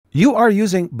You are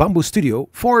using BambuStudio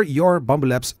for your Bambu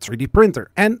Labs 3D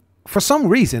printer, and for some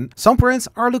reason, some prints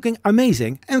are looking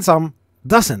amazing and some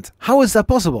doesn't. How is that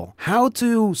possible? How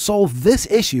to solve this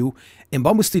issue in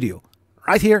BambuStudio?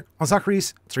 Right here on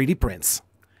Zachary's 3D Prints.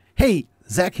 Hey,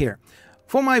 Zach here.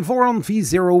 For my Voron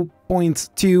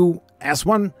V0.2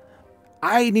 S1,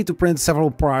 I need to print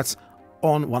several parts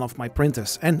on one of my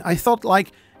printers. And I thought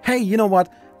like, hey, you know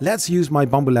what? Let's use my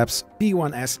Bambu Labs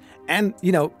P1S and,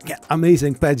 get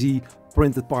amazing PETG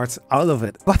printed parts out of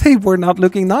it. But they were not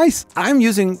looking nice. I'm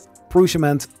using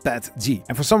Filament PETG,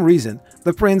 and for some reason,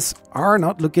 the prints are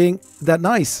not looking that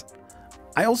nice.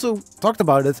 I also talked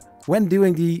about it when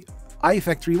doing the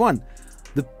iFactory one.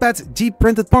 The PETG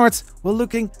printed parts were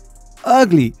looking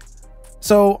ugly.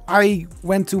 So I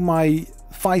went to my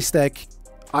 5-stack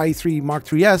i3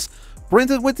 Mark III's,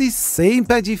 printed with the same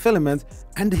PETG filament,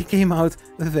 and they came out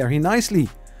very nicely.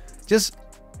 Just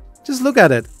look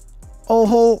at it. A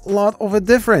whole lot of a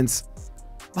difference.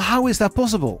 How is that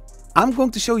possible? I'm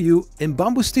going to show you in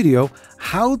BambuStudio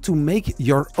how to make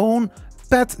your own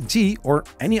PETG or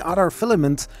any other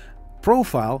filament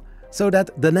profile so that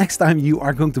the next time you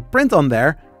are going to print on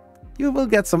there, you will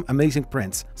get some amazing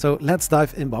prints. So let's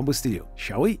dive in BambuStudio,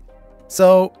 shall we?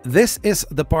 So this is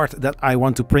the part that I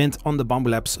want to print on the Bambu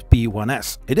Labs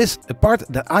P1S. It is a part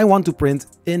that I want to print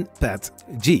in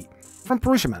PETG from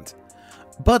Filament.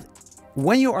 But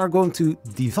when you are going to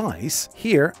device,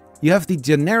 here you have the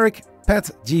generic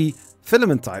PETG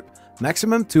filament type,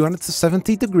 maximum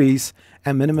 270 degrees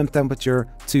and minimum temperature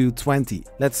 220.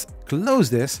 Let's close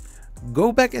this,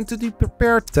 go back into the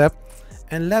prepare tab,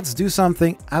 and let's do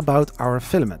something about our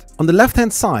filament. On the left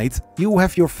hand side, you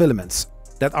have your filaments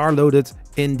that are loaded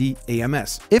in the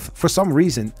AMS. If for some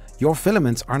reason your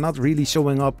filaments are not really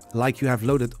showing up like you have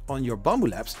loaded on your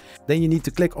Bambu Labs, then you need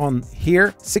to click on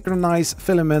here, synchronize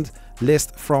filament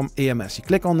list from AMS. You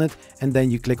click on it and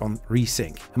then you click on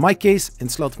resync. In my case, in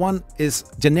slot 1 is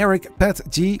generic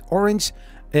PETG orange,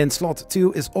 in slot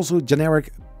 2 is also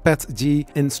generic PETG,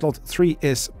 in slot 3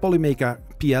 is Polymaker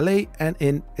PLA, and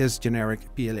in is generic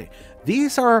PLA.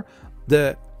 These are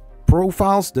the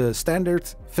profiles, the standard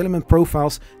filament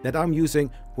profiles that I'm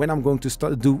using when I'm going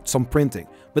to do some printing.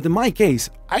 But in my case,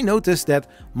 I noticed that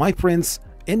my prints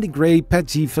in the gray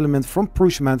PETG filament from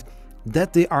Filament,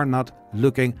 that they are not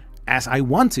looking as I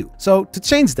want to. So to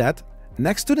change that,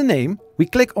 next to the name, we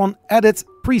click on Edit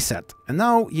Preset. And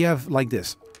now you have like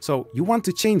this. So you want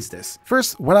to change this.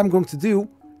 First, what I'm going to do,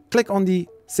 click on the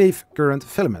Save Current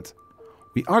Filament.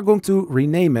 We are going to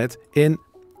rename it in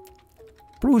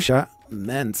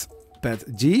Filament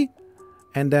PETG,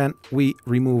 and then we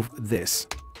remove this.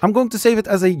 I'm going to save it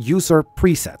as a user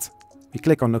preset. We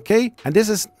click on OK, and this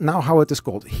is now how it is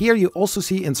called. Here you also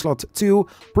see in slot 2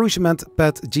 Filament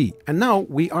PETG. And now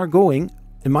we are going,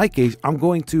 in my case, I'm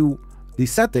going to the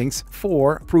settings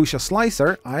for Prusa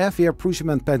Slicer. I have here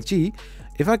Filament PETG.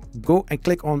 If I go and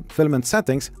click on filament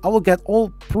settings, I will get all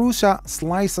Prusa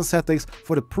Slicer settings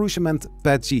for the Filament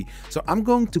PETG. So I'm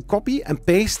going to copy and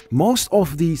paste most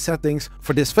of the settings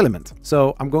for this filament.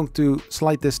 So I'm going to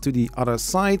slide this to the other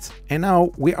side. And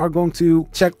now we are going to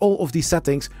check all of these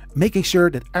settings, making sure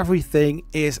that everything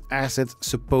is as it's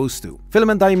supposed to.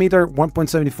 Filament diameter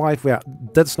 1.75, yeah,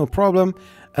 that's no problem.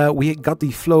 We got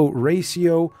the flow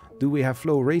ratio. Do we have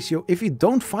flow ratio? If you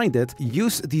don't find it,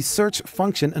 use the search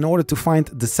function in order to find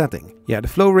the setting. Yeah, the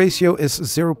flow ratio is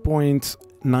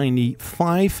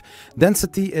 0.95.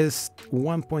 Density is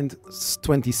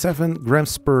 1.27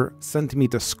 grams per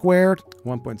centimeter squared,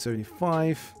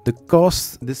 1.75. The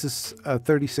cost, this is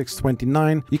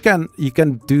 36.29. You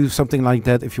can do something like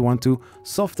that if you want to.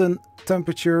 Soften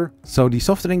temperature. So the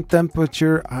softening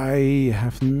temperature, I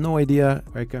have no idea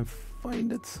where I can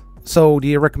find it. So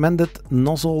the recommended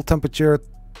nozzle temperature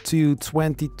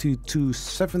 220 to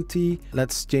 270.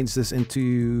 Let's change this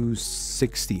into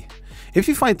 60. If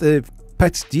you find a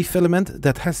PETG filament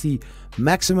that has the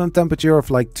maximum temperature of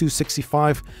like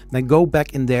 265, then go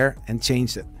back in there and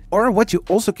change it. Or what you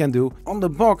also can do, on the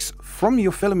box from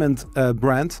your filament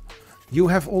brand, you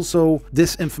have also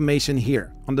this information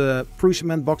here. On the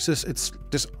Filament boxes, it's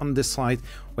just on this side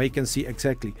where you can see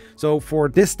exactly. So for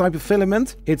this type of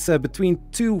filament, it's between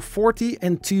 240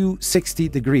 and 260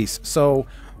 degrees. So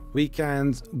we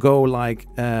can go like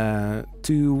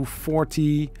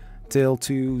 240 till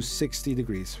 260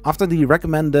 degrees. After the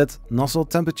recommended nozzle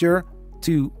temperature,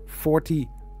 240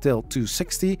 till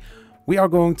 260, we are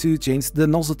going to change the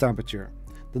nozzle temperature.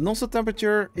 The nozzle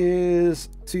temperature is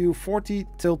 240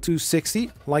 till 260,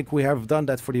 like we have done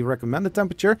that for the recommended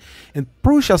temperature. And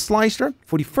Prusa Slicer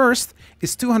for the first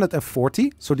is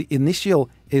 240, so the initial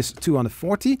is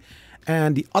 240,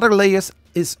 and the other layers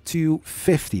is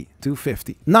 250.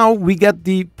 250. Now we get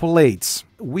the plates.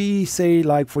 We say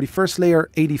like for the first layer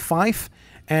 85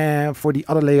 and for the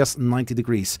other layers 90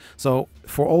 degrees. So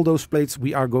for all those plates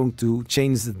we are going to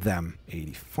change them.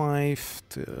 85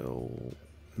 till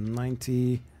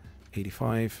 90,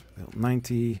 85 till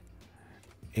 90,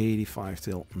 85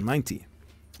 till 90.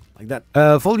 Like that.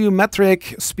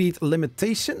 Volumetric speed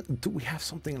limitation. Do we have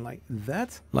something like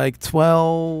that? Like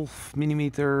 12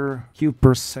 millimeter cube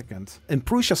per second. In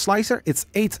Prusa Slicer, it's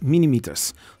 8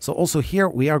 millimeters. So also here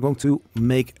we are going to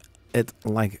make it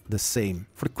like the same.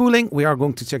 For the cooling, we are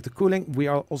going to check the cooling. We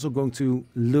are also going to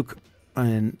look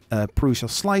in Prusa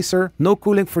Slicer. No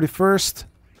cooling for the first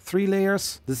 3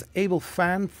 layers. Disable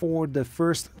fan for the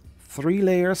first 3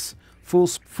 layers.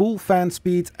 Full fan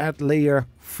speed at layer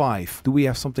 5. Do we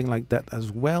have something like that as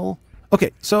well?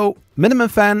 Okay, so minimum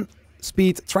fan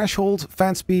speed threshold,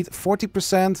 fan speed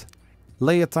 40%,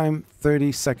 layer time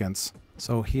 30 seconds.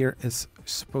 So here it's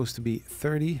supposed to be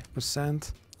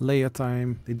 30% layer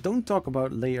time. They don't talk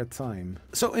about layer time.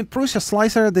 So in Prusa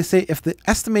Slicer, they say if the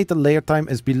estimated layer time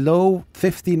is below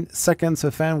 15 seconds,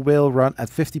 the fan will run at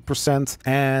 50%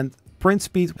 and print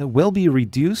speed will be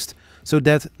reduced so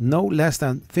that no less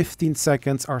than 15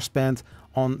 seconds are spent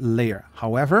on layer.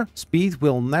 However, speed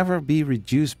will never be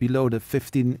reduced below the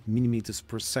 15 millimeters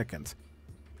per second.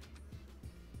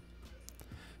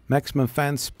 Maximum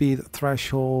fan speed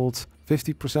threshold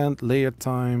 50%, layer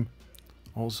time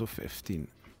also 15.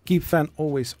 Keep fan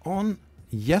always on,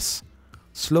 yes.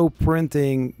 Slow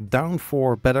printing down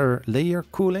for better layer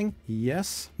cooling,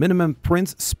 yes. Minimum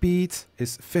print speed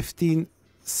is 15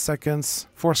 seconds.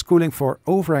 Force cooling for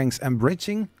overhangs and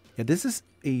bridging. Yeah, this is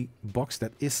a box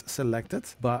that is selected,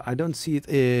 but I don't see it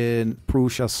in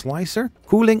Prusa Slicer.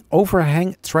 Cooling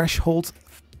overhang threshold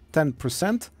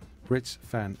 10%. Bridge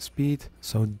fan speed.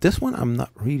 So this one I'm not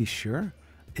really sure.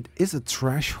 It is a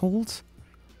threshold,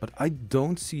 but I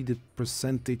don't see the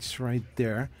percentage right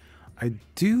there. I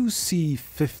do see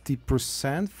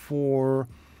 50% for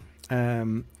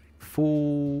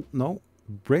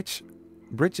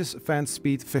bridges fan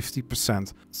speed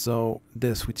 50%. So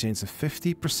this we change to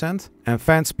 50%. And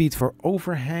fan speed for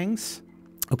overhangs.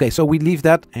 Okay, so we leave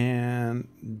that and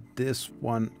this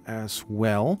one as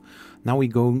well. Now we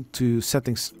go to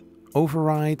settings,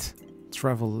 override,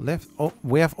 travel left. Oh,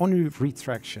 we have only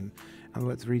retraction. And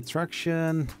with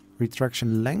retraction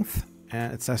length,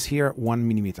 and it says here 1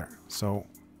 millimeter. So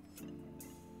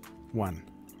 1.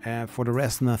 And for the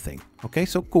rest, nothing. Okay,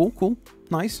 so cool,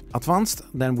 nice. Advanced,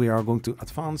 then we are going to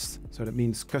advanced. So that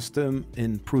means custom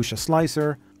in Prusa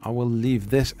Slicer. I will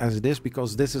leave this as it is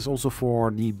because this is also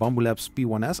for the Bambu Labs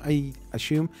P1S, I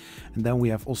assume. And then we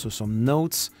have also some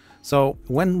notes. So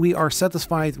when we are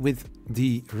satisfied with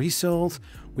the result,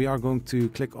 we are going to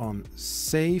click on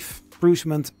Save,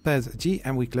 Prusa Pad G,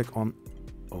 and we click on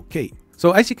OK.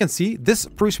 So as you can see, this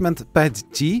Prusa Pad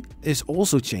G is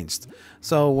also changed.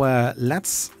 So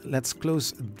let's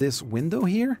close this window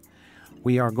here.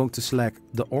 We are going to select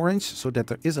the orange so that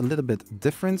there is a little bit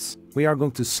difference. We are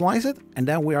going to slice it and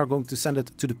then we are going to send it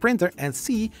to the printer and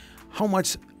see how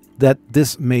much that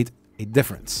this made a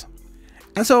difference.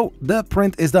 And so the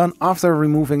print is done after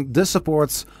removing the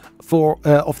supports for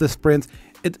of this print.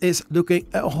 It is looking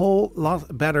a whole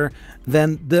lot better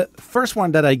than the first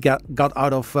one that I got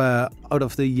out of the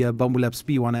Bambu Labs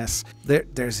P1S.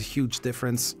 There's a huge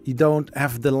difference. You don't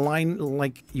have the line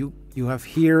like you have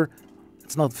here.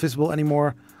 It's not visible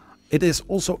anymore. It is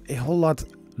also a whole lot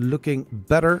looking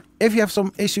better. If you have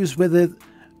some issues with it,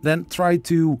 then try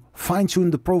to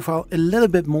fine-tune the profile a little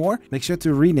bit more. Make sure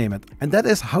to rename it. And that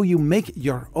is how you make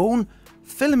your own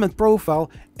filament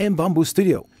profile in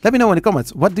BambuStudio. Let me know in the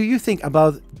comments, what do you think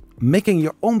about making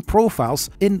your own profiles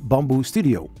in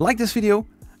BambuStudio? Like this video,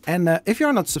 and if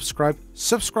you're not subscribed,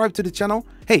 subscribe to the channel.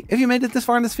 Hey, if you made it this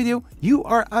far in this video, you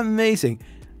are amazing.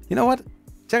 You know what?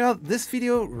 Check out this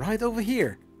video right over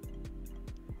here.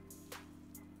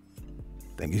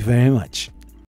 Thank you very much.